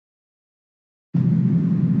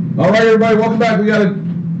All right, everybody, welcome back. We got a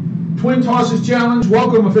Twin Tosses Challenge.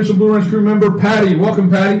 Welcome, official Blue Ranch crew member, Paddy. Welcome,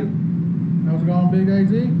 Paddy. How's it going, Big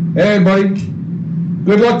AZ? Hey, buddy.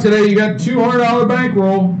 Good luck today. You got $200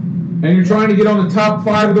 bankroll, and you're trying to get on the top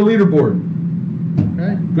 5 of the leaderboard.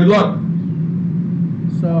 Okay. Good luck.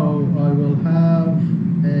 So, I will have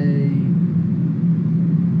a...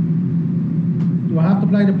 Do I have to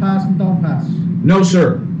play the pass and don't pass? No,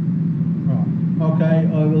 sir. Oh, okay,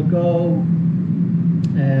 I will go...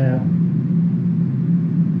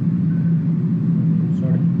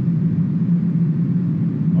 sorry.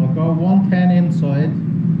 I'll go 110 inside.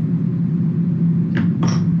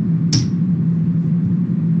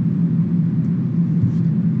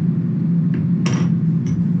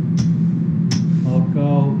 I'll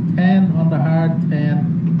go 10 on the hard 10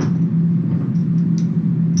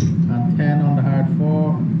 and 10 on the hard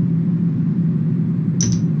 4,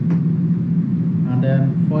 and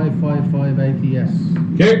then 555 ATS.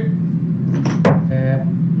 Okay.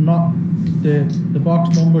 Not the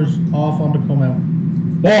box numbers off on the come out.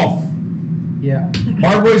 Off. Yeah.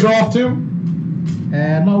 Hardways are off too?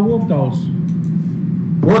 No, work those.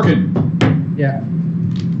 Working. Yeah.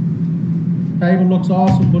 Table looks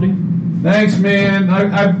awesome, buddy. Thanks, man.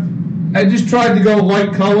 I just tried to go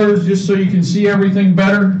light colors just so you can see everything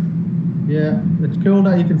better. Yeah, it's cool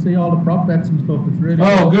that you can see all the prop bets and stuff. It's really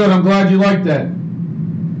Oh, cool. good. I'm glad you like that.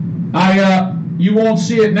 You won't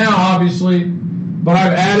see it now, obviously, but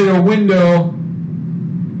I've added a window,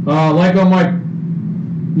 like on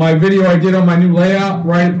my video I did on my new layout,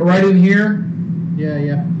 right in here. Yeah,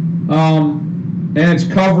 yeah. And it's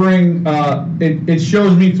covering. It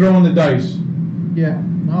shows me throwing the dice. Yeah,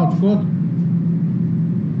 no, it's good.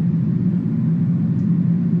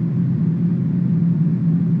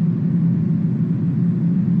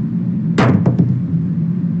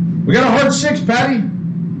 We got a hard 6, Paddy.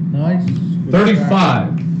 Nice.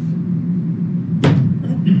 35.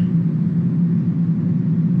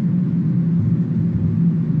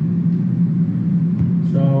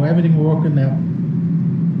 So everything working now.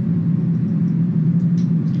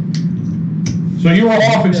 So you were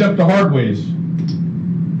off except the hard ways.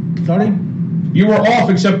 Sorry? You were off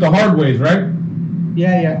except the hard ways, right?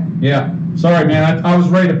 Yeah, yeah. Yeah. Sorry, man. I was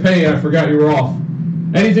ready to pay. I forgot you were off.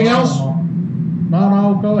 Anything else?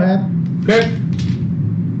 No, go ahead. Okay.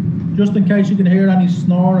 Just in case you can hear any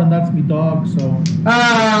snoring, that's me dog, so.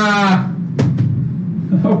 Ah.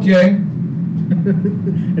 Okay.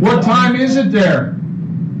 What time is it there?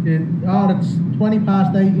 It's 20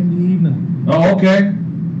 past 8 in the evening. Oh, okay.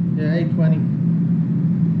 Yeah, 8:20.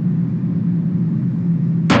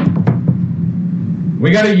 We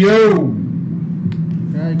got a yo.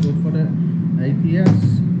 Okay, good for the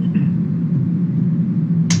ATS.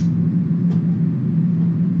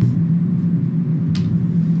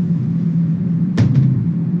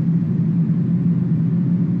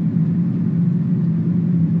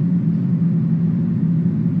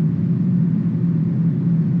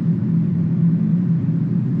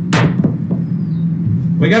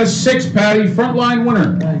 We got a 6, Paddy. Frontline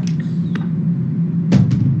winner. Right.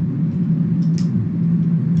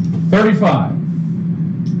 35.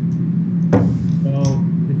 So,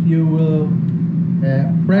 if you will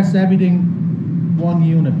press everything 1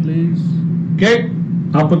 unit, please. Okay.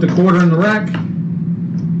 I'll put the quarter in the rack.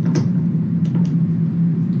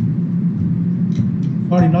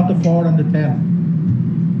 Sorry, not the 4 and the 10.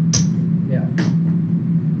 Yeah.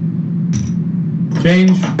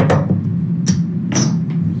 Change.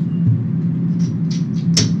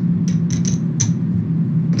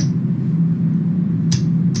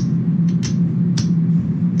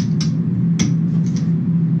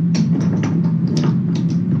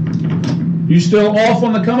 You still off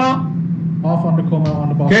on the come out? Off on the come out on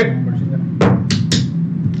the box numbers.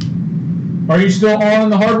 Yeah. Are you still on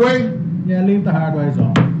the hard way? Yeah, leave the hard ways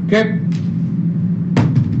on. Okay.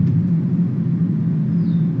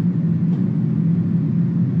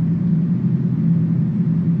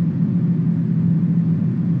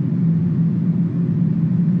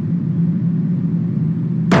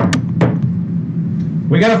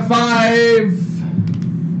 We got a 5.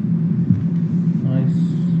 Nice.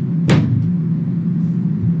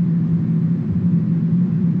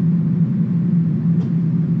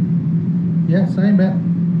 Yeah, same bet.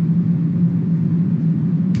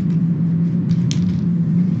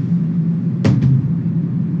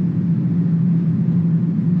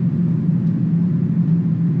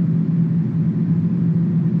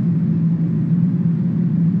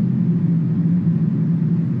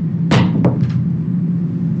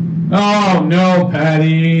 Oh no,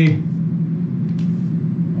 Paddy.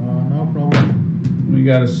 No problem. We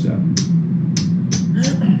got a 7.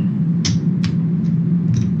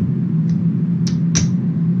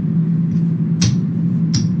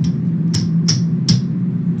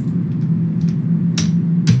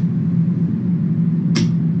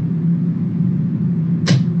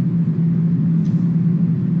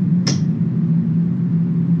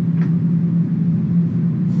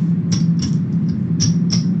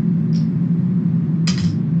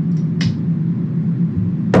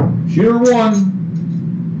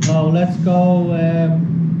 1. Oh, let's go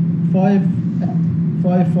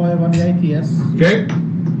 5 on the ATS. Okay.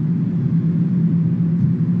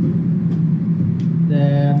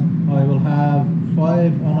 Then I will have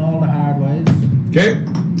 5 on all the hardways. Okay.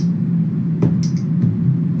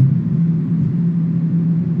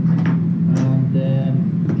 And then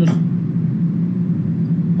just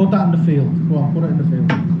put that in the field. Go on, put it in the field.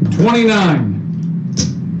 29.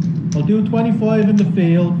 I'll do 25 in the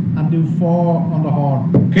field and do 4 on the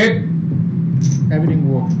horn. Okay. Everything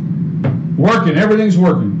works. Working. Everything's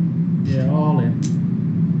working. Yeah, all in.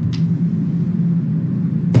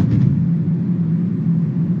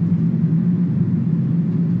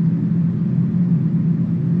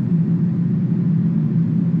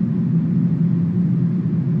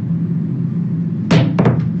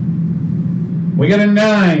 We got a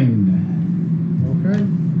 9. Okay.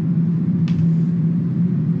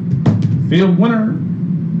 Field winner.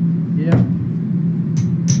 Yeah.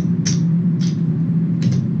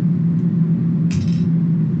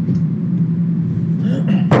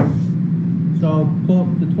 So put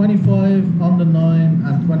the 25 on the 9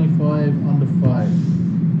 and 25 on the 5.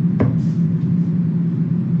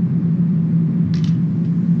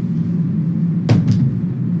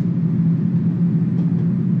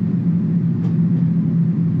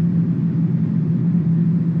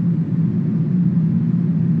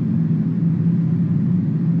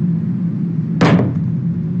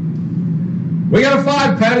 We got a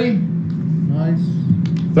 5, Paddy. Nice.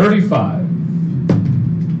 35.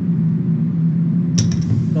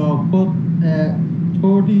 So put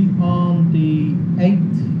 30 on the 8,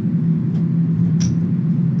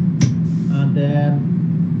 and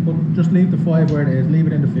then just leave the 5 where it is. Leave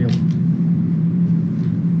it in the field.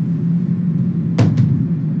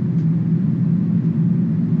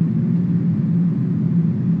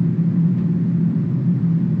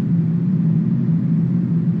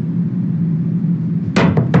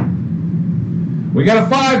 We got a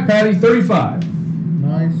 5, Paddy. 35.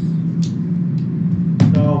 Nice.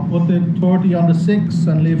 So put the 30 on the 6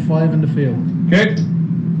 and leave 5 in the field. Okay.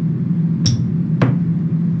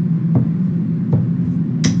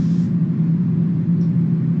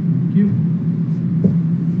 Thank you.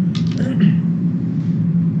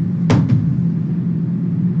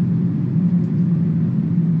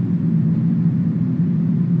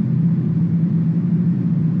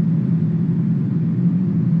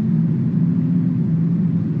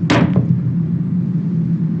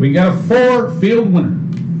 We got a 4, field winner.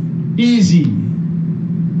 Easy.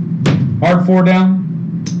 Hard 4 down.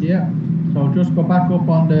 Yeah. So just go back up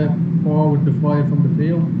on the 4 with the 5 from the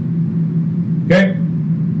field. Okay.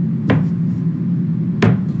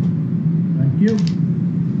 Thank you.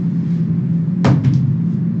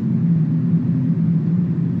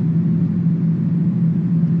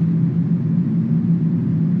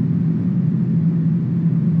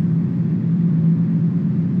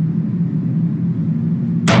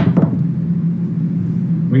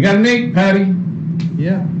 We got an 8, Paddy.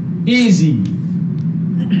 Yeah. Easy.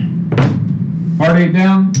 Hard 8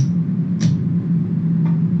 down.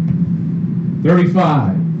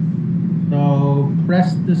 35. So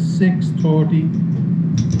press the 6 30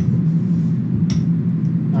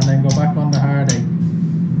 and then go back on the hard 8.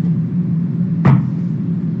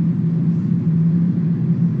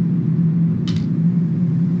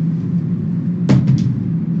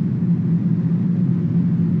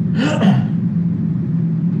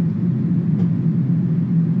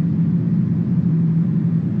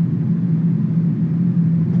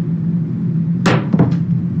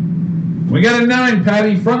 We got a 9,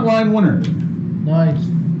 Paddy. Frontline winner. Nice.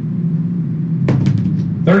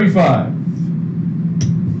 35.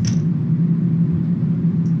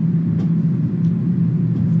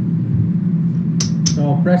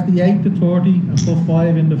 So press the 8 to 30 and put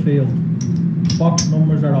 5 in the field. Box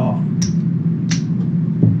numbers are off.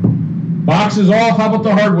 Box is off. How about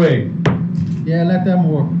the hard way? Yeah, let them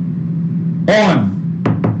work.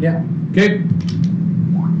 On. Yeah. Okay.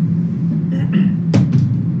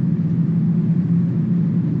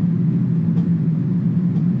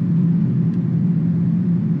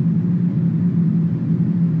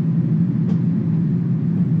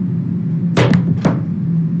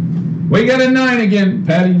 We got a 9 again,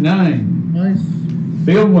 Paddy. 9. Nice.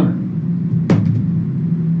 Field winner.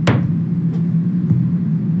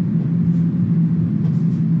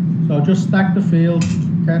 So just stack the field,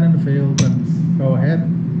 10 in the field, and go ahead.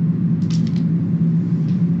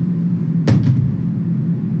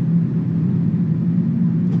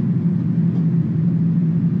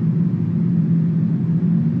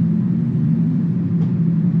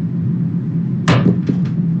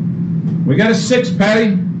 We got a 6,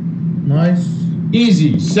 Paddy. Nice.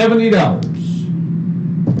 Easy, $70.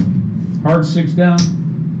 Hard 6 down.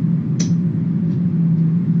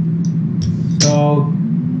 So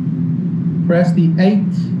press the 8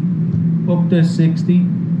 up to 60.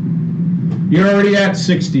 You're already at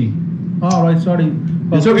 60. All right, sorry.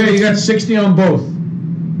 It's okay, you got 60 on both.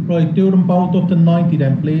 Right, do them both up to 90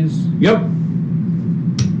 then, please. Yep.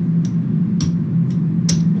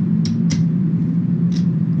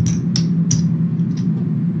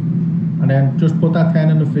 And then just put that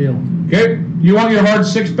 10 in the field. Okay, you want your hard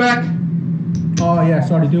 6 back? Oh yeah,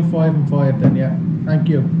 sorry, do 5 and 5 then, yeah. Thank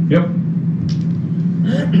you. Yep.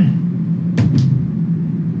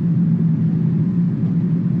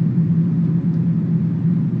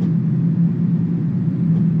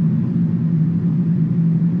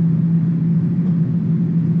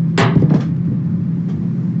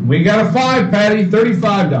 We got a 5, Paddy,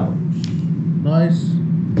 $35. Nice.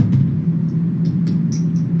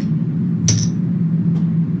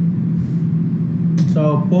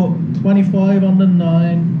 So put 25 on the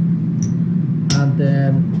 9 and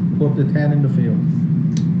then put the 10 in the field.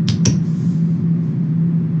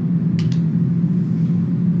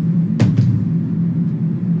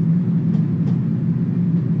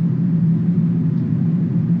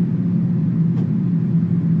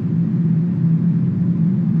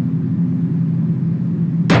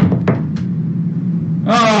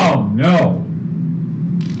 Oh, no.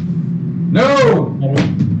 No!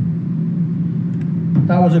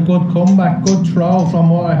 That was a good comeback, good throw from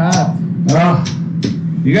what I had.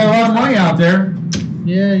 You got a lot of money out there.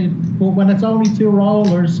 Yeah, but when it's only 2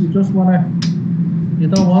 rollers, you just want to, you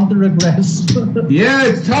don't want to regress. Yeah,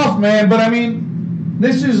 it's tough, man, but I mean,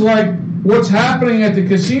 this is like what's happening at the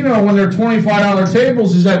casino when they're $25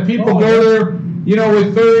 tables is that people go there, you know,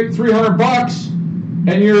 with $300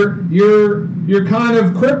 and you're kind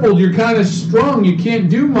of crippled, you're kind of strung, you can't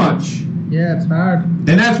do much. Yeah, it's hard. And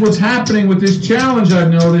that's what's happening with this challenge.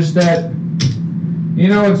 I've noticed that, you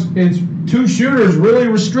know, it's 2 shooters really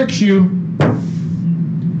restricts you.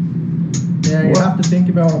 Yeah, you have to think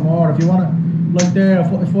about it more. If you want to, like there, if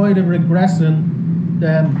I'd have regressing,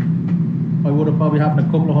 then I would have probably having a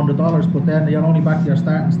couple of $100, but then you're only back to your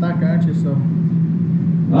starting stack, aren't you? So.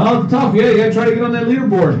 Well, it's tough. Yeah, you got to try to get on that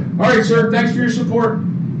leaderboard. All right, sir. Thanks for your support.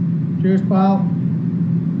 Cheers, pal.